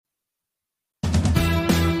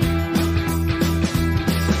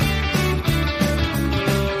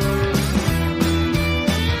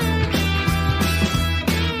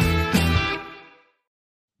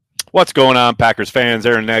What's going on, Packers fans?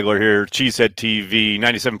 Aaron Nagler here, Cheesehead TV,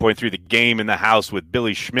 97.3 The Game in the house with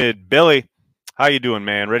Billy Schmid. Billy, how you doing,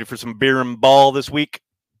 man? Ready for some beer and ball this week?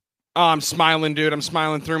 Oh, I'm smiling, dude. I'm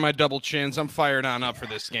smiling through my double chins. I'm fired on up for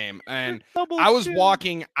this game. And I was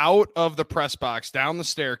walking out of the press box down the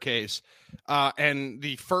staircase, and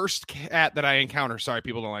the first cat that I encounter, sorry,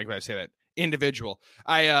 people don't like when I say that, individual.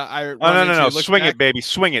 No. Swing it, baby.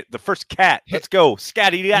 Swing it. The first cat. Let's go.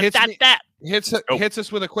 Scatty. Hits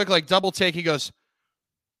us with a quick, double take. He goes,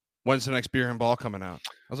 when's the next beer and ball coming out?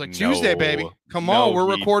 I was like, Tuesday, baby. Come on. We're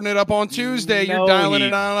recording it up on Tuesday. You're dialing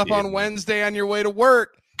it on up on Wednesday on your way to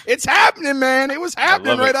work. It's happening, man. It was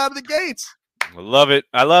happening right out of the gates. I love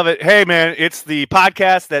it. Hey, man, it's the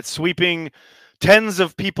podcast that's sweeping tens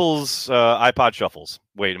of people's iPod shuffles.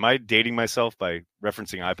 Wait, am I dating myself by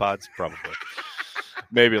referencing iPods? Probably.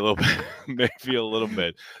 Maybe a little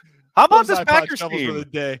bit. How about this Packers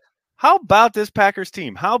team? How about this Packers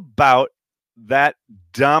team? How about that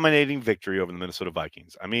dominating victory over the Minnesota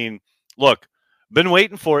Vikings? I mean, look, been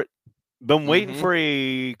waiting for it. Been waiting for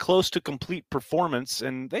a close to complete performance,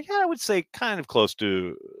 and they had, I would say, kind of close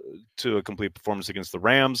to a complete performance against the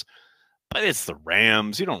Rams. But it's the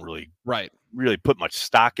Rams. You don't really put much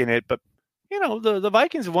stock in it. But, the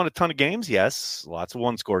Vikings have won a ton of games. Yes, lots of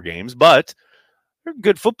one-score games, but they're a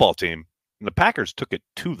good football team, and the Packers took it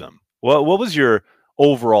to them. What was your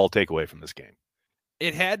overall takeaway from this game?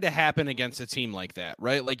 It had to happen against a team like that,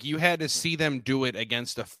 right? Like, you had to see them do it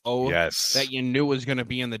against a foe that you knew was going to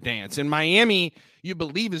be in the dance. In Miami, you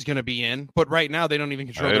believe is going to be in, but right now they don't even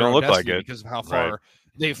control their own destiny because of how far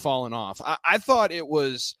they've fallen off. I thought it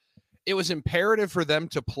was imperative for them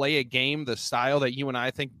to play a game the style that you and I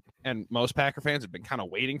think, and most Packer fans have been kind of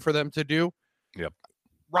waiting for them to do. Yep.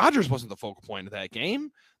 Rodgers wasn't the focal point of that game.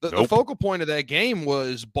 The focal point of that game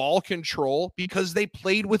was ball control because they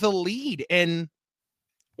played with a lead, and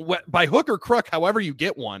by hook or crook, however you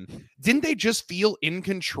get one, didn't they just feel in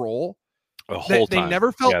control? They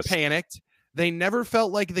never felt panicked. They never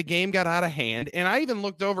felt like the game got out of hand. And I even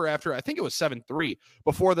looked over after, I think it was 7-3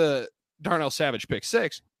 before the Darnell Savage pick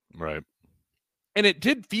six. Right. And it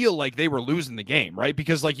did feel like they were losing the game, right?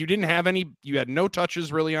 Because you had no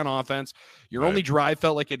touches really on offense. Your only drive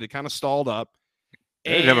felt like it had kind of stalled up.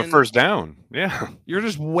 They didn't have a first down. Yeah. You're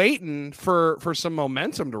just waiting for some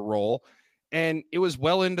momentum to roll. And it was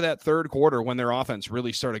well into that third quarter when their offense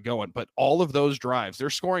really started going. But all of those drives, they're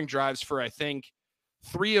scoring drives for, I think,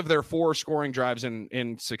 3 of their 4 scoring drives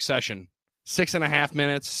in succession. 6.5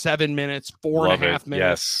 minutes, 7 minutes, 4.5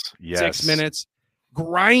 minutes, 6 minutes.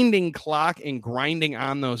 Grinding clock and grinding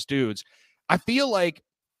on those dudes. I feel like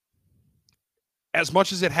as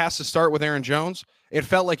much as it has to start with Aaron Jones, it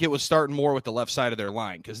felt like it was starting more with the left side of their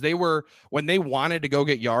line because when they wanted to go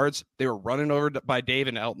get yards, they were running over by Dave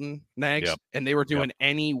and Elton Nags, and they were doing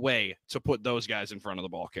any way to put those guys in front of the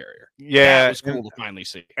ball carrier. Yeah, that was cool to finally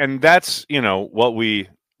see. And that's what we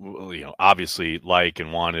obviously like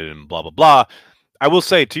and wanted and blah blah blah. I will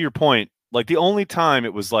say, to your point, like the only time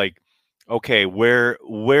it was like, okay,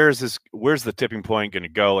 where's the tipping point going to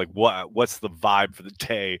go? Like what's the vibe for the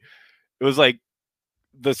day? It was like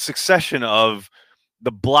the succession of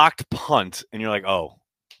the blocked punt, and you're like, oh,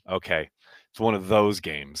 okay, it's one of those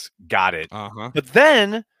games. Got it. But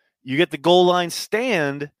then you get the goal line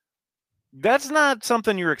stand. That's not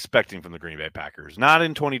something you're expecting from the Green Bay Packers. Not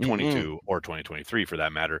in 2022 or 2023, for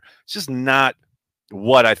that matter. It's just not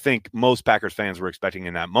what I think most Packers fans were expecting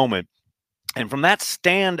in that moment. And from that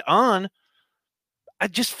stand on, I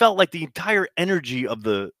just felt like the entire energy of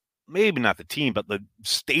maybe not the team, but the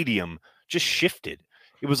stadium just shifted.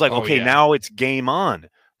 It was like, now it's game on.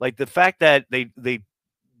 Like the fact that they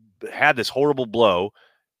had this horrible blow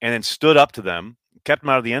and then stood up to them, kept them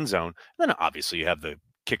out of the end zone. And then obviously you have the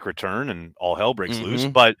kick return and all hell breaks loose.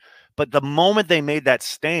 But the moment they made that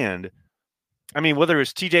stand, I mean, whether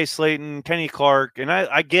it's TJ Slayton, Kenny Clark, and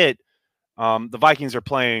I get the Vikings are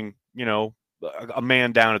playing, a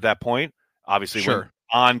man down at that point. Obviously went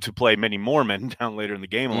on to play many more men down later in the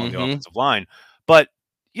game along the offensive line. But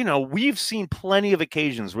we've seen plenty of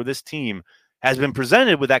occasions where this team has been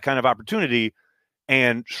presented with that kind of opportunity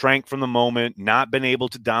and shrank from the moment, not been able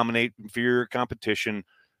to dominate inferior competition.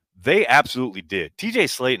 They absolutely did. TJ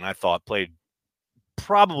Slayton, I thought, played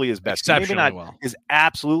probably his best, maybe not his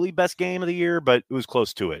absolutely best game of the year, but it was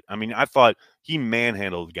close to it. I mean, I thought he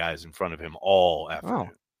manhandled guys in front of him all afternoon.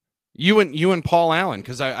 Oh. You and Paul Allen,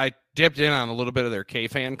 because I dipped in on a little bit of their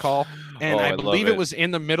K-fan call, and I believe it was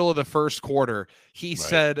in the middle of the first quarter. He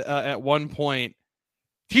said at one point,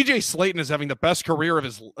 TJ Slayton is having the best career of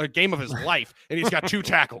his game of his life, and he's got 2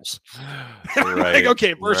 tackles. Like,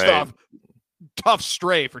 okay, first off, tough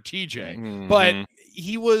stray for TJ. But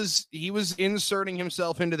he was inserting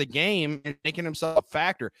himself into the game and making himself a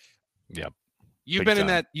factor. Yep. You've been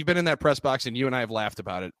in that press box, and you and I have laughed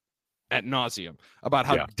about it ad nauseum about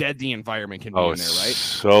how dead the environment can be in there, right?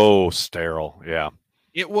 So sterile. Yeah.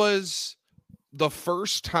 It was the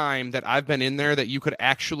first time that I've been in there that you could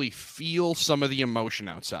actually feel some of the emotion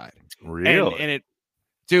outside. Really?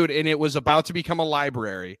 And it was about to become a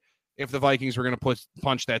library if the Vikings were going to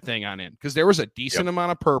punch that thing on in, because there was a decent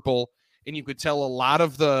amount of purple, and you could tell a lot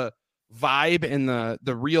of the vibe and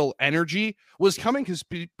the real energy was coming because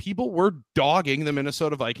people were dogging the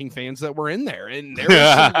Minnesota Viking fans that were in there, and there was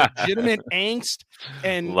some legitimate angst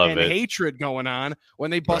and hatred going on when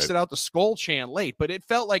they busted out the skull chant late. But it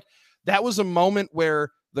felt like that was a moment where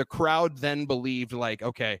the crowd then believed, like,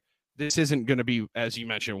 okay, this isn't going to be, as you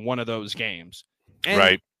mentioned, one of those games.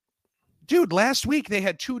 And dude, last week they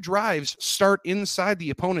had 2 drives start inside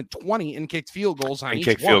the opponent 20 and kicked field goals on each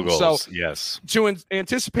one. Field goals, so yes. To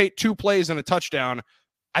anticipate 2 plays and a touchdown,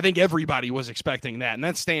 I think everybody was expecting that. And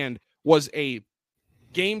that stand was a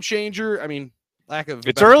game changer. I mean,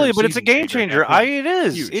 it's early, but it's a game changer. It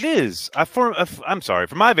is. Huge. It is. I'm sorry.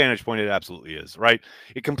 From my vantage point, it absolutely is, right?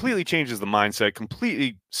 It completely changes the mindset,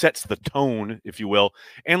 completely sets the tone, if you will.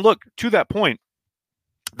 And look, to that point,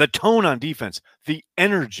 the tone on defense, the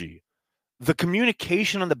energy, the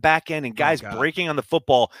communication on the back end, and guys breaking on the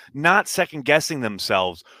football, not second guessing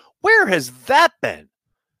themselves. Where has that been?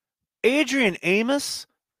 Adrian Amos,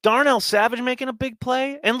 Darnell Savage making a big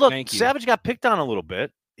play. And look, Savage got picked on a little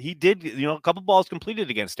bit. He did, a couple balls completed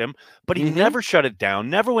against him, but he never shut it down,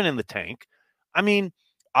 never went in the tank. I mean,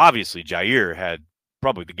 obviously, Jair had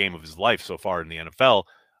probably the game of his life so far in the NFL.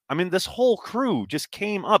 I mean, this whole crew just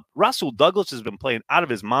came up. Russell Douglas has been playing out of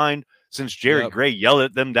his mind since Jerry Gray yelled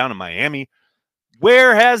at them down in Miami.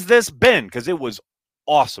 Where has this been? Because it was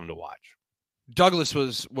awesome to watch. Douglas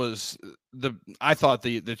was I thought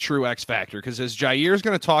the true X factor, because as Jair's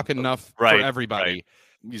going to talk enough for everybody,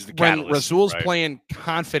 he's the when catalyst, Rasul's playing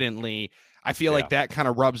confidently, I feel like that kind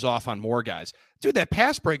of rubs off on more guys. Dude, that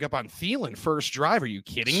pass breakup on Thielen first drive, are you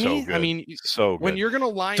kidding me? Good. I mean, so good. When you're going to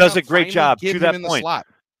line does up, a great job to that point.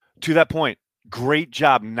 To that point, great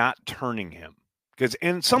job not turning him.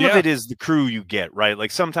 And some of it is the crew you get, right?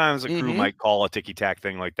 Like sometimes a crew might call a ticky-tack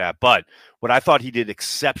thing like that. But what I thought he did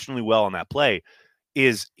exceptionally well on that play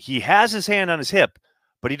is he has his hand on his hip,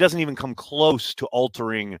 but he doesn't even come close to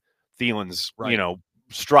altering Thielen's,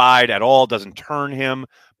 stride at all, doesn't turn him,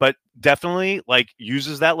 but definitely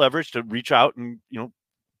uses that leverage to reach out and,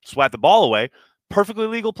 swat the ball away. Perfectly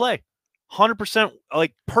legal play. 100%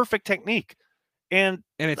 perfect technique. And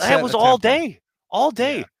that was all day. All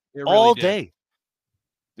day. Yeah, all day.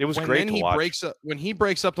 It was great to watch. When he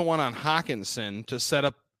breaks up the one on Hawkinson to set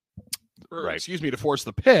up, to force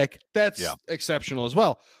the pick, that's exceptional as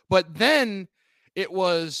well. But then this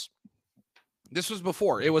was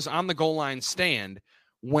before. It was on the goal line stand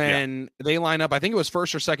when they line up. I think it was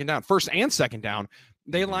first and second down.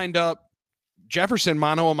 They lined up Jefferson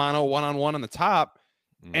mano a mano, 1-on-1 on the top,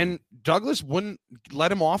 and Douglas wouldn't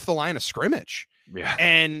let him off the line of scrimmage. Yeah.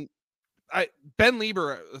 And Ben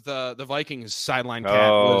Lieber, the Vikings sideline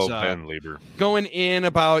cat, was Ben Lieber going in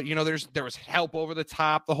about, there was help over the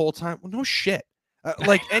top the whole time. Well, no shit.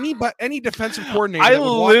 Any defensive coordinator. I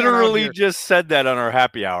literally just said that on our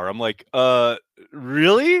happy hour. I'm like,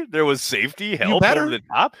 really? There was safety help over the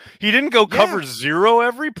top? He didn't go cover 0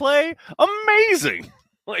 every play? Amazing.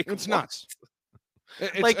 It's nuts.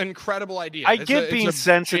 It's an incredible idea. I get being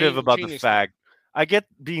sensitive about the fact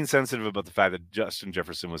that Justin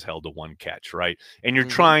Jefferson was held to 1 catch, right? And you're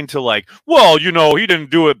trying to he didn't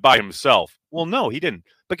do it by himself. Well, no, he didn't.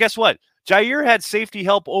 But guess what? Jair had safety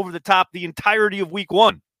help over the top the entirety of week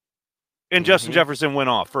 1. And Justin Jefferson went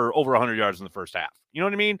off for over 100 yards in the first half. You know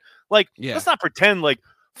what I mean? Let's not pretend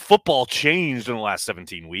football changed in the last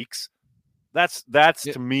 17 weeks. That's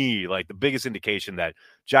to me the biggest indication that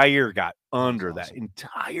Jair got under that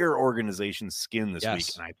entire organization's skin this week,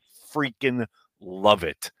 and I freaking love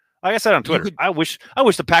it. Like I said on Twitter, I wish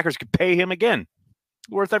the Packers could pay him again.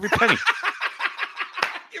 Worth every penny.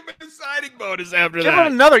 Give him a signing bonus after that. Give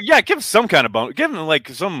him another. Yeah, give him some kind of bonus. Give him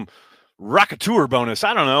some rocketeur bonus.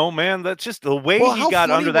 I don't know, man. That's just the way he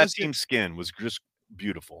got under that team's skin was just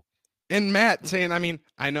beautiful. And Matt saying,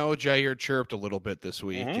 I know Jair chirped a little bit this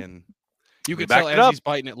week, and you could tell as he's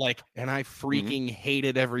biting it, and I freaking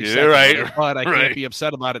hated every second of it, but I can't be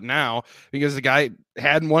upset about it now because the guy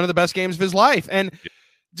had one of the best games of his life. And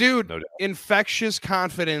dude, infectious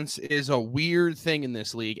confidence is a weird thing in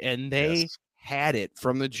this league, and they had it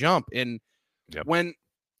from the jump. And when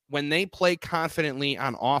they play confidently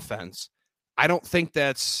on offense, I don't think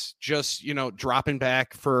that's just, dropping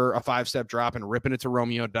back for a 5-step drop and ripping it to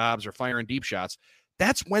Romeo Dobbs or firing deep shots.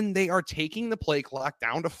 That's when they are taking the play clock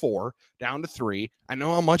down to 4, down to 3. I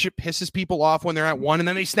know how much it pisses people off when they're at 1 and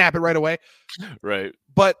then they snap it right away. Right.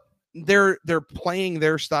 But they're playing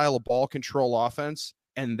their style of ball control offense,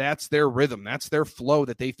 and that's their rhythm. That's their flow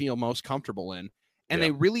that they feel most comfortable in. And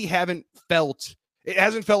they really hasn't felt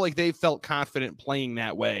like they've felt confident playing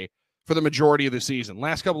that way for the majority of the season.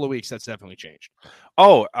 Last couple of weeks, that's definitely changed.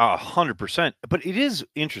 Oh, 100%. But it is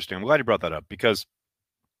interesting. I'm glad you brought that up because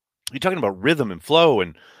you're talking about rhythm and flow,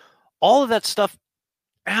 and all of that stuff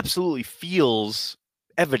absolutely feels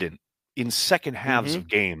evident in second halves of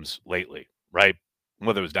games lately, right?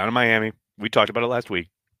 Whether it was down in Miami, we talked about it last week,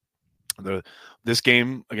 this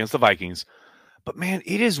game against the Vikings. But, man,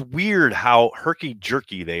 it is weird how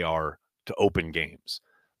herky-jerky they are to open games.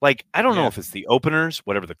 Like, I don't know if it's the openers,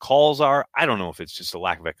 whatever the calls are. I don't know if it's just a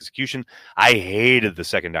lack of execution. I hated the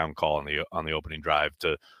second down call on the opening drive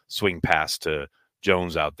to swing past to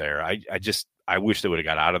Jones out there. I wish they would have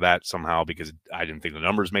got out of that somehow because I didn't think the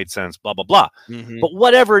numbers made sense, blah, blah, blah. But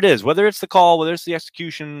whatever it is, whether it's the call, whether it's the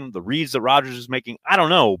execution, the reads that Rodgers is making, I don't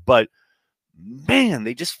know. But, man,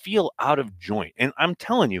 they just feel out of joint. And I'm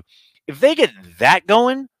telling you, if they get that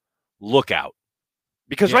going, look out.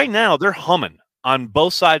 Because right now they're humming on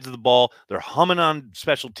both sides of the ball. They're humming on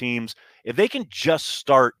special teams. If they can just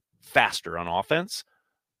start faster on offense,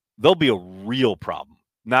 they'll be a real problem,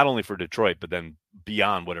 not only for Detroit, but then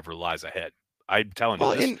beyond whatever lies ahead. I'm telling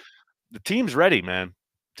you, the team's ready, man.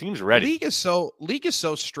 Team's ready. League is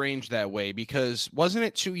so strange that way because wasn't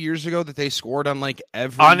it 2 years ago that they scored on like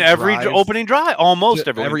every opening drive, almost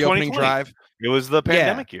every opening drive? It was the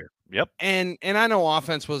pandemic year. Yep. And I know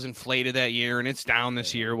offense was inflated that year and it's down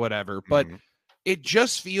this year, whatever. But it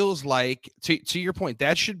just feels like, to your point,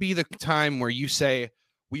 that should be the time where you say,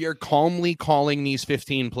 we are calmly calling these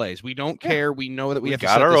 15 plays. We don't care. We know that we have to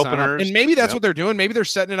set our this openers. on up. And maybe that's what they're doing. Maybe they're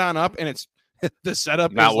setting it on up and it's the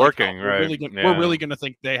setup not is working, like, right? We're really going to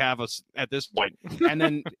think they have us at this point. And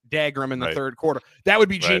then dagger them in the third quarter. That would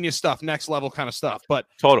be genius stuff, next level kind of stuff. But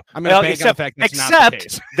total. I'm going to bank on the fact that's not the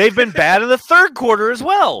case. They've been bad in the third quarter as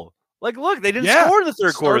well. Like, look, they didn't score in the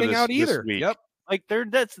third quarter this week. Yep. Like,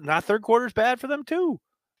 that's not third quarter's bad for them too.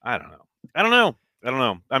 I don't know.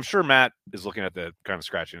 I'm sure Matt is looking at that kind of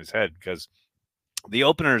scratching his head because the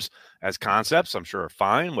openers as concepts, I'm sure, are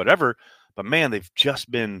fine, whatever. But man, they just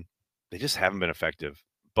haven't been effective.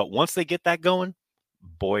 But once they get that going,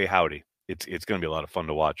 boy, howdy, it's going to be a lot of fun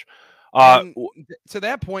to watch. To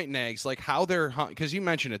that point, Nags, like how they're, because you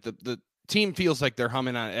mentioned it, the team feels like they're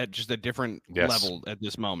humming on at just a different level at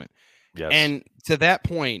this moment. Yes. And to that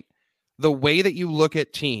point, the way that you look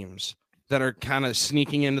at teams that are kind of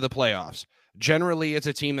sneaking into the playoffs, generally it's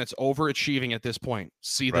a team that's overachieving at this point.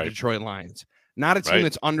 See the Detroit Lions. Not a team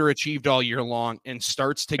that's underachieved all year long and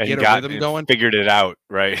starts to get a rhythm going. Figured it out,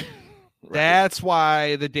 right? That's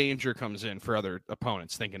why the danger comes in for other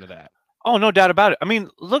opponents thinking of that. Oh, no doubt about it. I mean,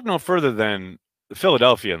 look no further than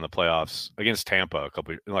Philadelphia in the playoffs against Tampa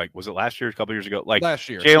was it last year, a couple years ago? Like last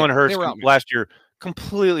year. Jalen Hurts last year,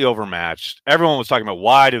 completely overmatched. Everyone was talking about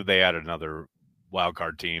why did they add another wild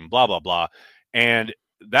card team, blah, blah, blah. And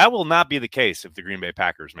that will not be the case if the Green Bay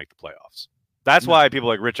Packers make the playoffs. That's why people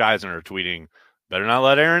like Rich Eisen are tweeting, better not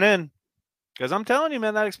let Aaron in. Because I'm telling you,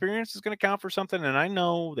 man, that experience is going to count for something. And I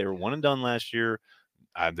know they were one and done last year.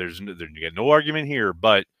 There's no argument here,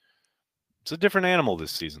 but it's a different animal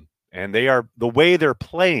this season. And they are the way they're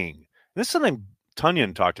playing. This is something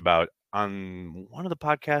Tunyon talked about on one of the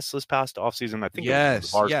podcasts this past offseason. I think it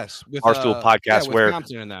was the Barstool podcast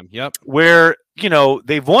where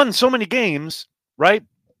they've won so many games, right?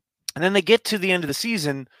 And then they get to the end of the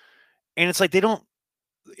season, and it's like they don't.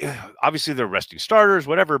 Obviously, they're resting starters,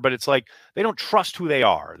 whatever, but it's like they don't trust who they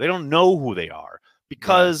are. They don't know who they are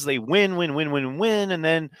because they win, and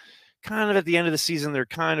then kind of at the end of the season, they're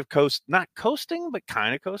kind of not coasting, but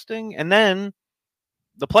kind of coasting. And then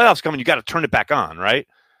the playoffs come and you got to turn it back on, right?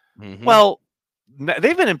 Mm-hmm. Well,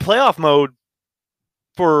 they've been in playoff mode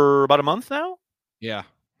for about a month now. Yeah.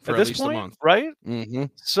 For at this point, a month. Right? Mm-hmm.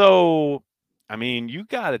 So, I mean, you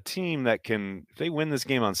got a team that can, if they win this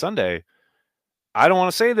game on Sunday, I don't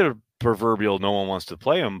want to say they're proverbial, no one wants to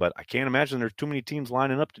play them, but I can't imagine there's too many teams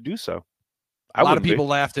lining up to do so. A lot of people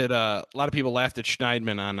laughed at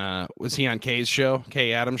Schneidman on was he on Kay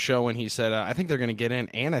Adams' show, when he said I think they're going to get in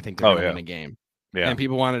and I think they're going to win a game. Yeah. And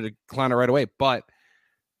people wanted to clown it right away. But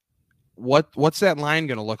what's that line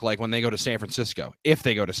going to look like when they go to San Francisco? If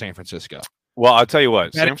they go to San Francisco? Well, I'll tell you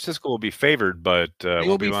what, San Francisco will be favored, but they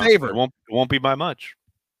will be favored. It won't be by much.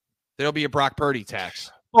 There'll be a Brock Purdy tax.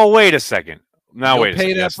 Oh, wait a second. Now You'll wait a pay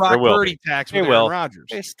second. that Yes, there Brock will Purdy be. tax They with Aaron will. Rodgers.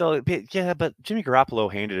 They still, yeah, but Jimmy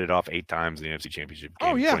Garoppolo handed it off 8 times in the NFC Championship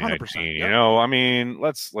game in 2019. 100%. You know, I mean,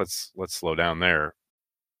 let's slow down there.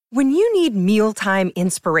 When you need mealtime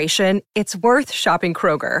inspiration, it's worth shopping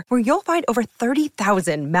Kroger, where you'll find over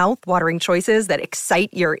 30,000 mouthwatering choices that excite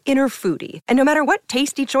your inner foodie. And no matter what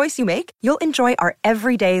tasty choice you make, you'll enjoy our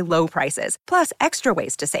everyday low prices, plus extra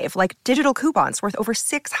ways to save, like digital coupons worth over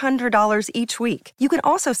 $600 each week. You can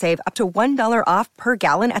also save up to $1 off per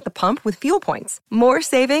gallon at the pump with fuel points. More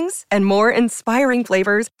savings and more inspiring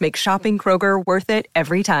flavors make shopping Kroger worth it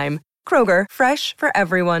every time. Kroger, fresh for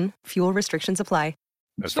everyone. Fuel restrictions apply.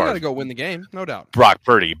 As Still far got to as go win the game, no doubt. Brock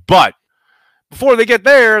Purdy, but before they get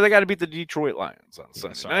there, they got to beat the Detroit Lions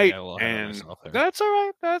on Sunday night, and that's all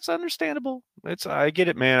right. That's understandable. I get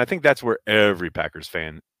it, man. I think that's where every Packers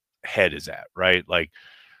fan head is at, right? Like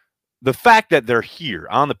the fact that they're here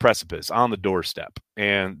on the precipice, on the doorstep,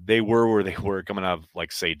 and they were where they were coming out of,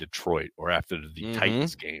 like, say, Detroit or after the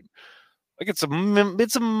Titans game. Like it's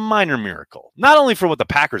a minor miracle, not only for what the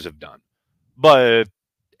Packers have done, but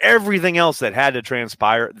everything else that has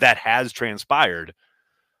transpired.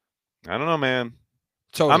 I don't know, man.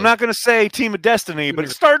 Totally. I'm not going to say team of destiny, but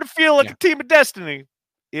it's starting to feel like a team of destiny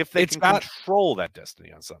if they can control that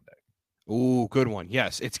destiny on Sunday. Ooh, good one.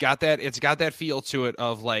 Yes, it's got that feel to it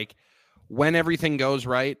of like when everything goes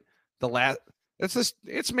right.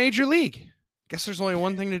 It's Major League. Guess there's only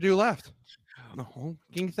one thing to do left. The whole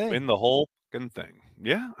thing. Win the whole thing.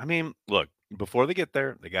 Yeah, I mean, look. Before they get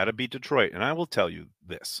there, they got to beat Detroit. And I will tell you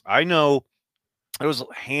this. I know there was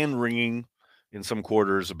hand-wringing in some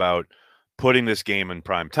quarters about putting this game in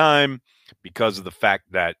prime time because of the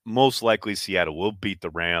fact that most likely Seattle will beat the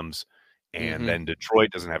Rams and then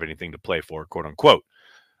Detroit doesn't have anything to play for, quote unquote.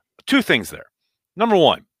 2 things there. Number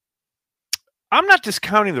 1, I'm not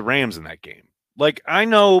discounting the Rams in that game. Like, I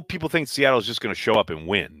know people think Seattle is just going to show up and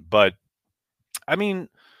win, but I mean,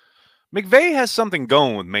 McVay has something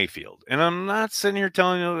going with Mayfield, and I'm not sitting here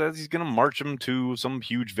telling you that he's going to march him to some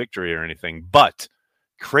huge victory or anything, but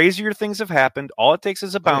crazier things have happened. All it takes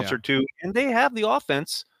is a bounce or two, and they have the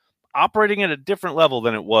offense operating at a different level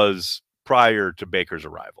than it was prior to Baker's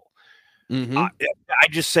arrival. I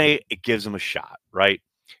just say it gives them a shot, right?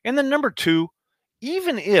 And then number 2,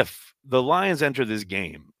 even if the Lions enter this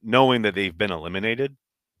game knowing that they've been eliminated,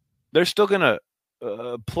 they're still going to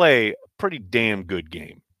play a pretty damn good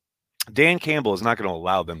game. Dan Campbell is not going to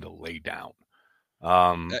allow them to lay down.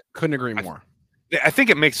 Couldn't agree more. I think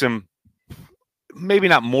it makes him maybe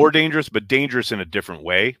not more dangerous, but dangerous in a different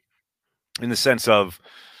way, in the sense of,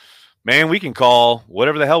 man, we can call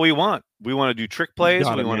whatever the hell we want. We want to do trick plays.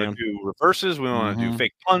 We want to do reverses. We want to do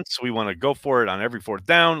fake punts. We want to go for it on every 4th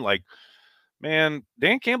down. Like, man,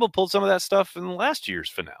 Dan Campbell pulled some of that stuff in last year's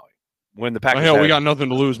finale. When the Packers we got nothing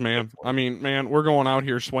to lose, man. I mean, man, we're going out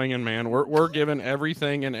here swinging, man. We're giving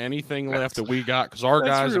everything and anything left that we got because our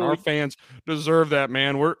guys and our fans deserve that,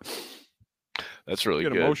 man. That's really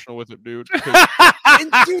get good. Emotional with it, dude.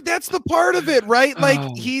 And dude, that's the part of it, right? Like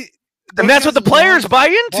and that's what the players buy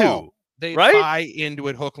into. They buy into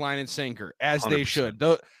it, hook, line, and sinker, as 100%. They should.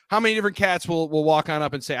 How many different cats will walk on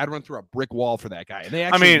up and say, "I'd run through a brick wall for that guy," and they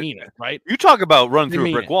actually mean it, right? You talk about run through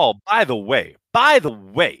a brick wall. By the way.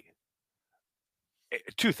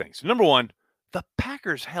 2 things. Number 1, the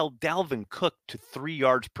Packers held Dalvin Cook to 3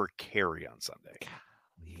 yards per carry on Sunday.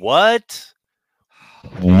 What?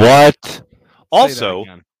 Also,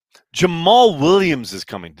 Jamal Williams is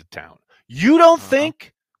coming to town. You don't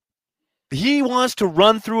think he wants to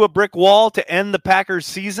run through a brick wall to end the Packers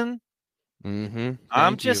season? I'm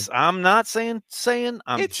not saying.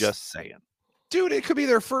 I'm just saying. Dude, it could be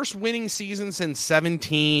their first winning season since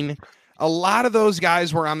 17. A lot of those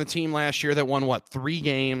guys were on the team last year that won 3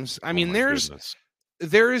 games. I mean, there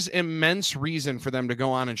is immense reason for them to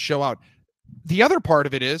go on and show out. The other part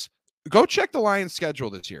of it is go check the Lions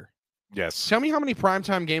schedule this year. Yes. Tell me how many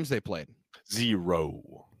primetime games they played.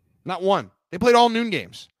 0. Not 1. They played all noon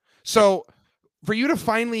games. So for you to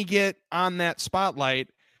finally get on that spotlight,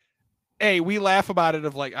 we laugh about it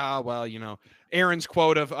of like, Aaron's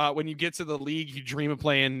quote of when you get to the league, you dream of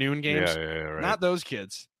playing noon games. Right. Not those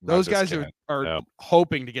kids. Those guys are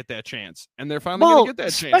hoping to get that chance, and they're finally going to get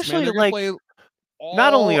that chance. Man, they're going to play.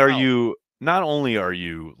 Not only are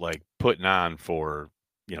you like putting on for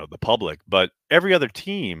the public, but every other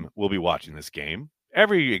team will be watching this game.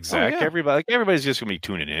 Every exec, everybody's just going to be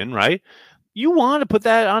tuning in, right? You want to put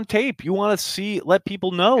that on tape. You want to let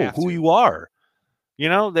people know who you are.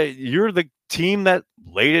 That you're the team that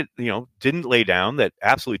didn't lay down, that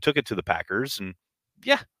absolutely took it to the Packers. And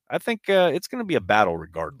I think it's going to be a battle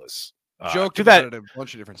regardless. Joked about it a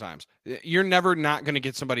bunch of different times. You're never not going to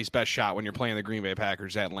get somebody's best shot when you're playing the Green Bay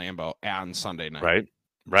Packers at Lambeau on Sunday night.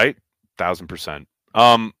 Right. 1,000%.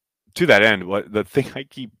 To that end, what the thing I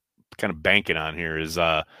keep kind of banking on here is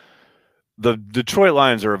the Detroit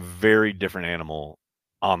Lions are a very different animal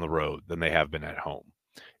on the road than they have been at home.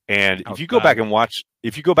 And if you go back and watch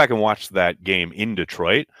that game in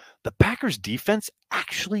Detroit, the Packers defense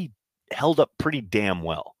actually held up pretty damn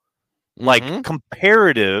well. Like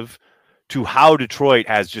comparative to how Detroit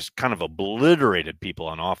has just kind of obliterated people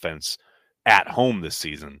on offense at home this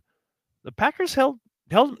season, the Packers held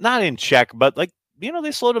not in check, but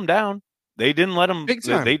they slowed them down. They didn't let them.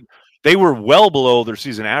 They were well below their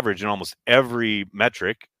season average in almost every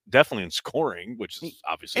metric, definitely in scoring, which is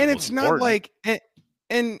obviously. And it's important.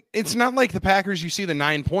 It's not like the Packers, you see the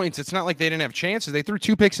 9 points. It's not like they didn't have chances. They threw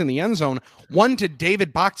 2 picks in the end zone, one to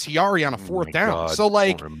David Bakhtiari on a 4th down. God, so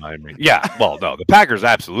don't remind me. Yeah, well, no, the Packers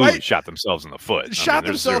absolutely shot themselves in the foot.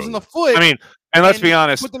 In the foot. I mean, and let's be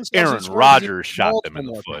honest, Aaron Rodgers shot them in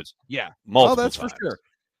the foot. Yeah, that's times. For sure.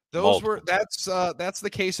 That's the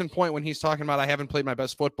case in point when he's talking about I haven't played my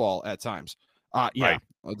best football at times. Yeah,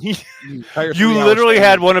 right. You literally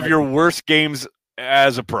had one of your worst games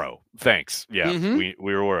as a pro. Thanks. Yeah,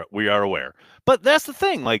 we are aware. But that's the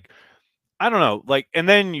thing. I don't know. And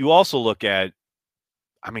then you also look at,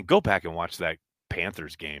 go back and watch that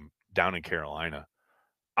Panthers game down in Carolina.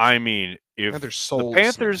 If the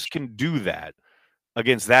Panthers can do that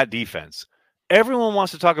against that defense, everyone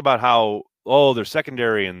wants to talk about how they're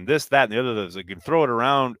secondary and this, that, and the other. They can throw it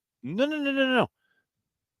around. No.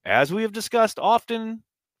 As we have discussed often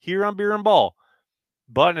here on Beer and Ball,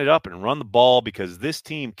 button it up and run the ball because this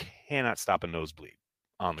team cannot stop a nosebleed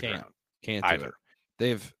on the ground. Can't either.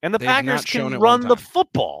 The Packers can run the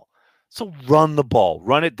football. So run the ball.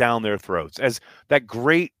 Run it down their throats. As that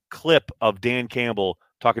great clip of Dan Campbell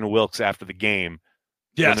talking to Wilkes after the game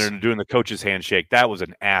when they're doing the coach's handshake, that was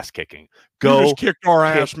an ass kicking. You just kicked our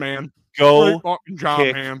ass, man. Go fucking job,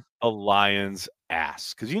 kick man. A Lions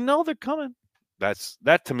ass. Because they're coming.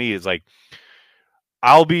 That to me is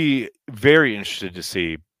I'll be very interested to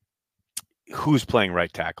see who's playing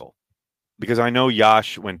right tackle because I know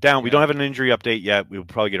Yash went down. We don't have an injury update yet. We'll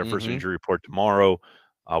probably get our first injury report tomorrow.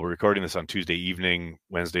 We're recording this on Tuesday evening.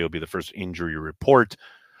 Wednesday will be the first injury report.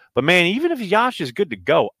 But, man, even if Yash is good to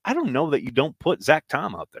go, I don't know that you don't put Zach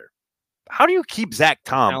Tom out there. How do you keep Zach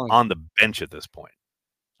Tom on the bench at this point?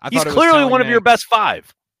 He's clearly one of your best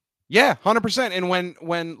 5. Yeah, 100%. And when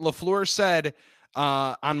LaFleur said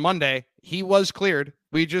on Monday he was cleared,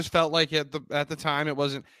 we just felt like at the time it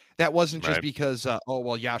wasn't just because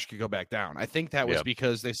Yash could go back down. I think that was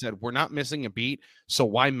because they said we're not missing a beat, so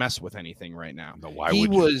why mess with anything right now? No, why he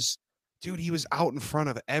would was you? Dude, he was out in front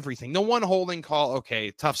of everything. No one holding call.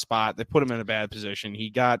 Okay, tough spot. They put him in a bad position.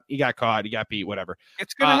 He got caught. He got beat. Whatever.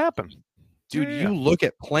 It's gonna happen. Dude, you look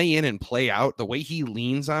at play in and play out, the way he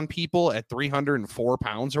leans on people at 304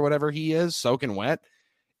 pounds or whatever he is, soaking wet.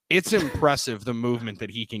 It's impressive the movement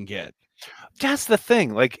that he can get. That's the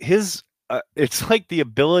thing. His, it's the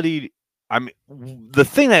ability. The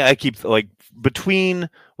thing that I keep between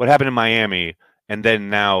what happened in Miami and then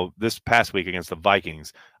now this past week against the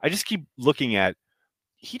Vikings, I just keep looking at.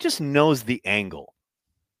 He just knows the angle.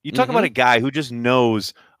 You talk about a guy who just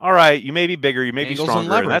knows, all right, you may be bigger, you may be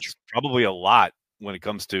stronger, and that's probably a lot when it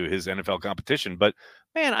comes to his NFL competition. But,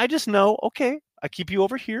 man, I just know, okay, I keep you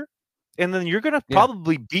over here, and then you're going to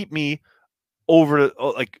probably beat me over,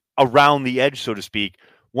 around the edge, so to speak,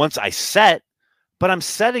 once I set. But I'm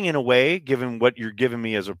setting in a way, given what you're giving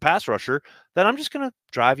me as a pass rusher, that I'm just going to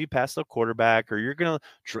drive you past the quarterback, or you're going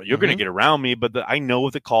to get around me, but I know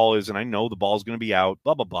what the call is, and I know the ball's going to be out,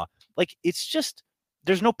 blah, blah, blah. It's just...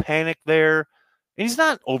 There's no panic there. And he's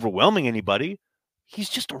not overwhelming anybody. He's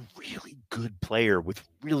just a really good player with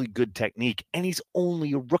really good technique, and he's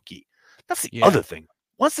only a rookie. That's the other thing.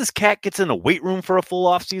 Once this cat gets in a weight room for a full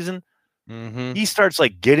off season, he starts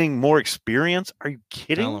getting more experience. Are you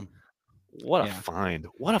kidding? What a find.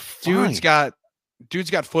 What a find. Dude's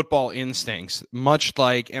got football instincts, much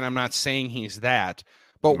like, and I'm not saying he's that,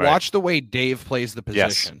 but watch the way Dave plays the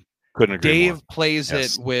position. Yes. Couldn't agree Dave more. plays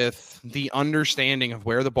it with the understanding of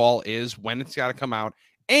where the ball is, when it's got to come out,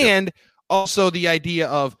 and also the idea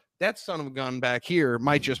of that son of a gun back here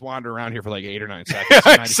might just wander around here for 8 or 9 seconds.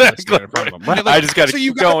 Exactly. I just got to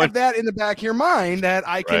keep going. Have that in the back of your mind that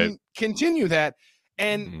I can continue that.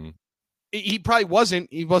 And he probably wasn't.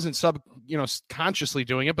 He wasn't consciously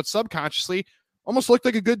doing it, but subconsciously almost looked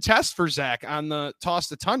like a good test for Zach on the toss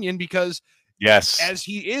to Tunyon because. Yes. As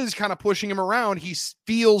he is kind of pushing him around, he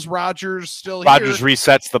feels Rodgers here. Rodgers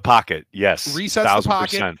resets the pocket. Yes. Resets the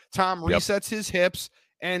pocket. Tom resets his hips.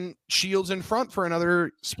 and Shields in front for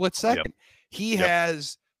another split second. He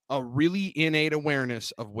has a really innate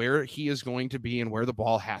awareness of where he is going to be and where the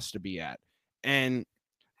ball has to be at. And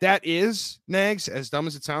that is, Nags, as dumb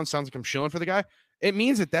as it sounds like I'm shilling for the guy. It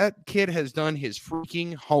means that kid has done his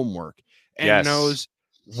freaking homework and knows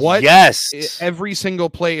what every single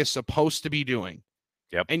play is supposed to be doing.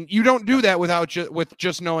 Yep. And you don't do that with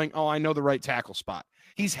just knowing, I know the right tackle spot.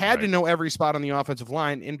 He's had to know every spot on the offensive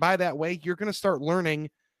line. And by that way, you're going to start learning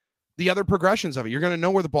the other progressions of it. You're going to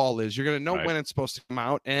know where the ball is. You're going to know when it's supposed to come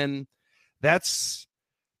out. And that's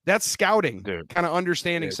scouting, kind of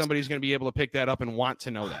understanding somebody's going to be able to pick that up and want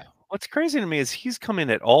to know that. What's crazy to me is he's come in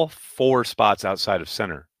at all 4 spots outside of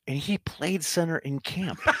center, and he played center in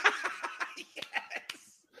camp.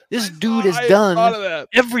 This dude has done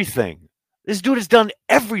everything. This dude has done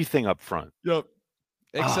everything up front. Yep.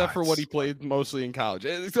 Except for what he played mostly in college.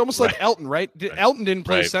 It's almost like Elton, right? Elton didn't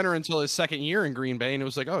play center until his second year in Green Bay, and it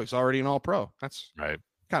was like, he's already an all-pro. That's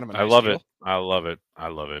kind of a nice deal. I love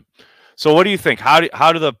it. So what do you think? How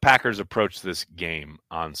do the Packers approach this game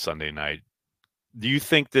on Sunday night? Do you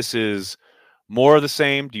think this is more of the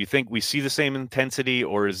same? Do you think we see the same intensity,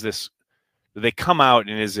 or do they come out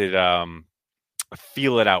and is it a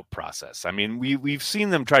feel it out process? I mean, we've seen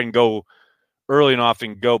them try and go early and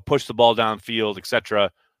often, go push the ball downfield,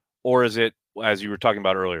 etc. Or is it, as you were talking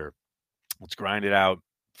about earlier, let's grind it out,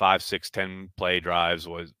 5, 6, 10 play drives,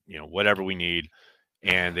 whatever we need,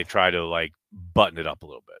 and they try to button it up a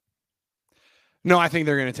little bit? No, I think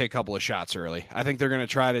they're going to take a couple of shots early. I think they're going to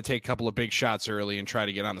try to take a couple of big shots early and try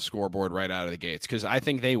to get on the scoreboard right out of the gates, because I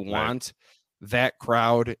think they want that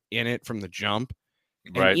crowd in it from the jump.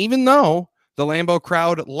 And even though the Lambeau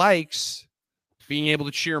crowd likes being able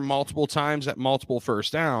to cheer multiple times at multiple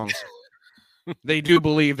first downs, they do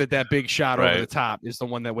believe that big shot over the top is the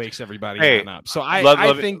one that wakes everybody up. So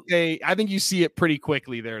I think you see it pretty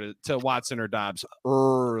quickly there to Watson or Dobbs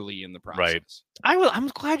early in the process. Right. I'm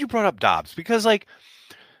glad you brought up Dobbs, because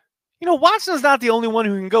Watson's not the only one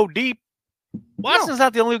who can go deep. Watson's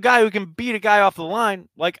not the only guy who can beat a guy off the line.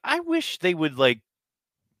 I wish they would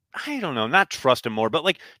I don't know, not trust him more, but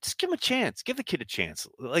just give him a chance. Give the kid a chance.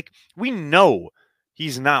 We know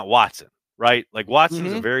he's not Watson. Right? Watson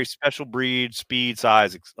is a very special breed, speed,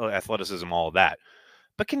 size, athleticism, all of that.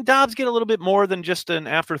 But can Dobbs get a little bit more than just an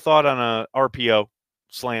afterthought on a RPO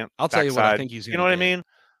slant? I'll tell you what I think he's going to You know what I mean?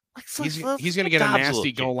 He's going to get a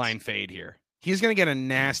nasty goal line fade here. He's going to get a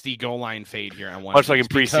nasty goal line fade here on one. Much like in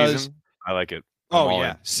preseason. I like it.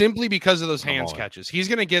 Simply because of those hands catches. He's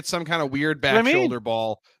going to get some kind of weird back shoulder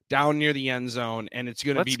ball down near the end zone, and it's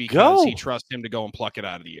going to be because he trusts him to go and pluck it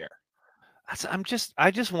out of the air.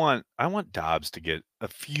 I want Dobbs to get a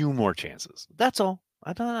few more chances. That's all.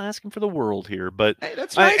 I'm not asking for the world here, but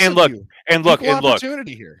that's nice. And look,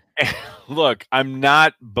 opportunity here. Look, I'm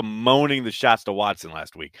not bemoaning the shots to Watson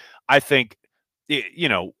last week. I think,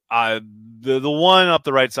 the one up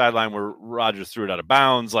the right sideline where Rodgers threw it out of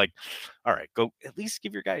bounds. All right, go at least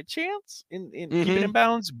give your guy a chance in keep it in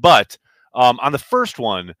bounds. But on the first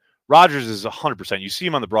one, Rodgers is 100%. You see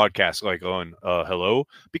him on the broadcast going, hello,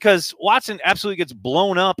 because Watson absolutely gets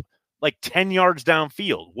blown up 10 yards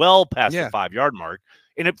downfield, well past the 5-yard mark,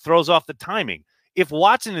 and it throws off the timing. If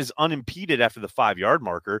Watson is unimpeded after the 5-yard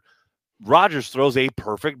marker, Rodgers throws a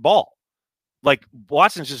perfect ball.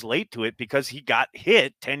 Watson's just late to it because he got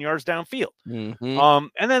hit 10 yards downfield.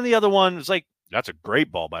 And then the other one was that's a great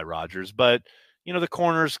ball by Rodgers, but the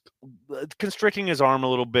corner's constricting his arm a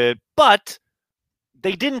little bit, but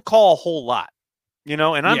they didn't call a whole lot, and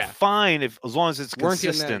I'm fine as long as it's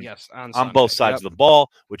consistent on both sides of the ball,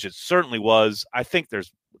 which it certainly was. I think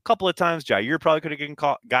there's a couple of times Jair probably could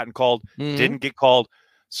have gotten called, didn't get called.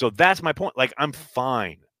 So that's my point. I'm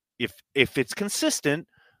fine if it's consistent,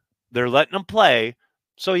 they're letting him play.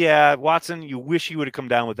 So Watson, you wish he would have come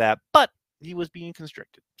down with that, but he was being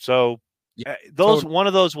constricted. So one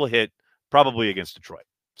of those will hit probably against Detroit.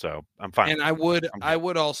 So I'm fine. And I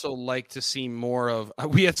would also like to see more of.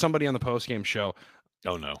 We had somebody on the postgame show.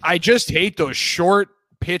 Oh no! I just hate those short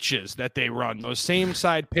pitches that they run. Those same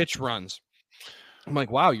side pitch runs. I'm like,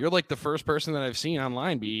 wow, you're the first person that I've seen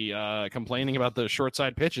online be complaining about the short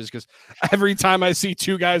side pitches, because every time I see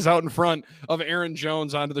two guys out in front of Aaron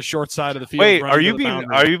Jones onto the short side of the field. Wait, are you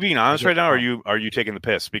being honest right now? Or are you taking the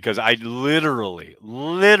piss? Because I literally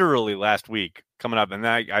last week coming up, and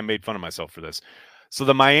I made fun of myself for this. So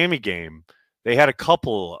the Miami game, they had a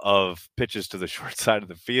couple of pitches to the short side of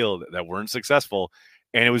the field that weren't successful,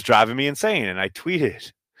 and it was driving me insane. And I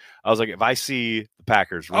tweeted, I was like, if I see the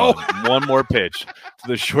Packers run one more pitch to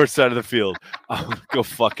the short side of the field, I'm going to go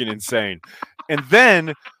fucking insane. And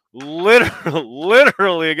then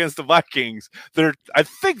literally against the Vikings, I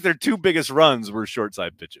think their two biggest runs were short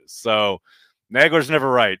side pitches. So Nagler's never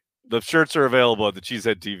right. The shirts are available at the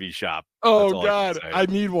Cheesehead TV shop. Oh God, I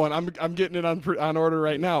need one. I'm getting it on order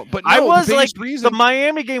right now. But no, I was the like, reason the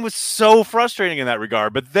Miami game was so frustrating in that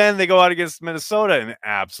regard. But then they go out against Minnesota and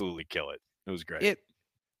absolutely kill it. It was great.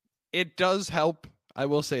 It does help. I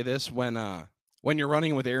will say this when you're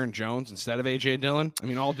running with Aaron Jones instead of AJ Dillon. I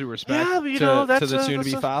mean, all due respect to the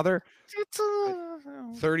soon-to-be father. It's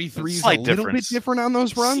 33 is a little bit different on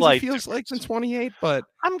those runs, it feels like, than 28, but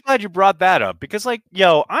I'm glad you brought that up because, like,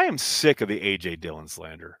 yo, I am sick of the AJ Dillon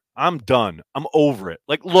slander. I'm done. I'm over it.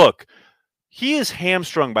 Like, look, he is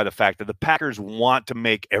hamstrung by the fact that the Packers want to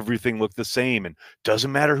make everything look the same and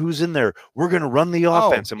doesn't matter who's in there. We're going to run the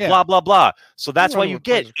offense and blah, blah, blah. So that's why you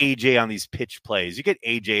get AJ on these pitch plays. You get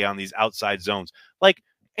AJ on these outside zones. Like,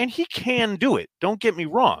 and he can do it. Don't get me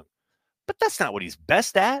wrong. But that's not what he's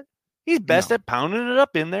best at. He's best at pounding it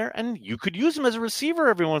up in there, and you could use him as a receiver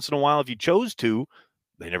every once in a while if you chose to.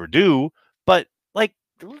 They never do. But, like,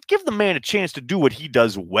 give the man a chance to do what he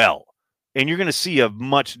does well. And you're going to see a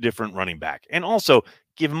much different running back. And also,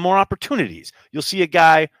 give him more opportunities. You'll see a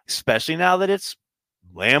guy, especially now that it's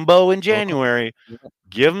Lambeau in January,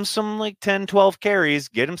 give him some, like, 10, 12 carries,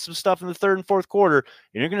 get him some stuff in the third and fourth quarter,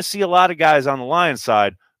 and you're going to see a lot of guys on the Lions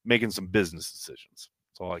side making some business decisions.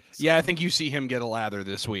 Yeah, I think you see him get a lather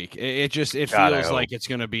this week. It feels like it's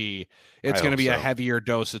going to be a heavier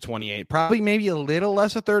dose of 28, probably maybe a little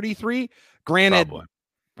less of 33. Granted, probably.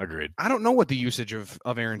 Agreed. I don't know what the usage of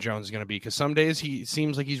Aaron Jones is going to be because some days he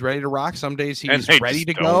seems like he's ready to rock, some days he's ready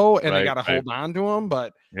to go, and they got to hold on to him.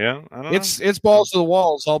 But yeah, I don't know. It's balls to the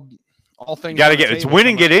walls. All things. Got to get it's win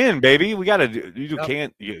and get in, baby. We got to do.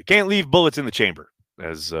 You can't leave bullets in the chamber,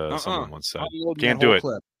 as someone once said. Can't do it.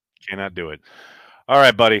 Cannot do it. All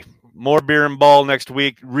right, buddy. More beer and ball next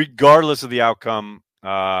week, regardless of the outcome.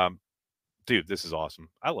 Dude, this is awesome.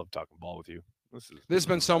 I love talking ball with you. This has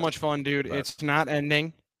been so much fun, dude. It's not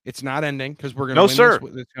ending. It's not ending because we're going to win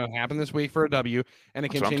this. It's going to happen this week for a W, and it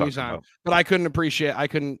continues on. But I couldn't appreciate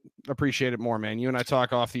it more, man. You and I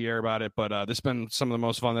talk off the air about it, but this has been some of the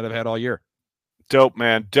most fun that I've had all year. Dope,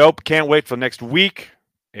 man. Dope. Can't wait for next week.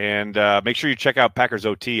 And make sure you check out Packers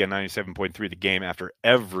OT on 97.3 The Game after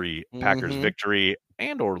every Packers victory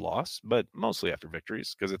and or loss, but mostly after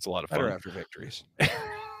victories because it's a lot of fun. Better after victories.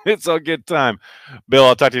 It's a good time. Bill,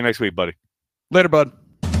 I'll talk to you next week, buddy. Later, bud.